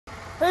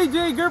Hey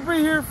Jay, Gurpreet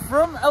here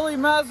from LA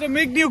Mazda,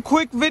 making you a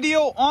quick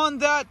video on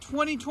that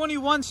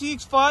 2021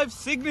 CX-5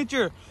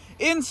 Signature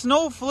in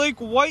Snowflake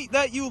White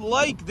that you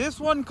like. This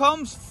one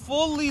comes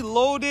fully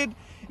loaded.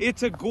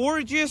 It's a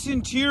gorgeous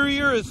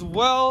interior as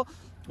well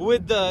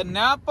with the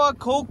Napa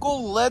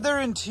Cocoa leather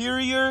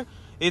interior.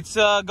 It's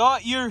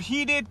got your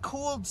heated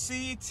cooled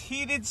seats,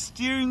 heated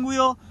steering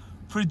wheel,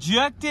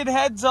 projected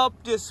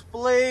heads-up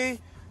display,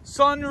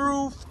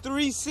 sunroof,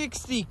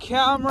 360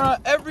 camera,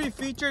 every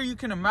feature you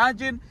can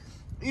imagine.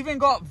 Even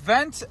got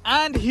vents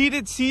and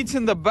heated seats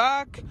in the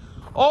back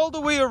all the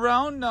way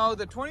around. Now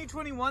the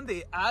 2021,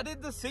 they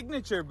added the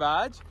signature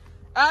badge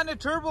and a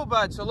turbo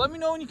badge, so let me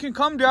know when you can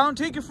come down,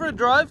 take it for a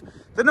drive.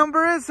 The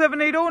number is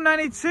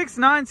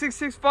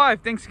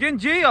 780-986-9665. Thanks again,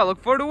 Jay. I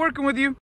look forward to working with you.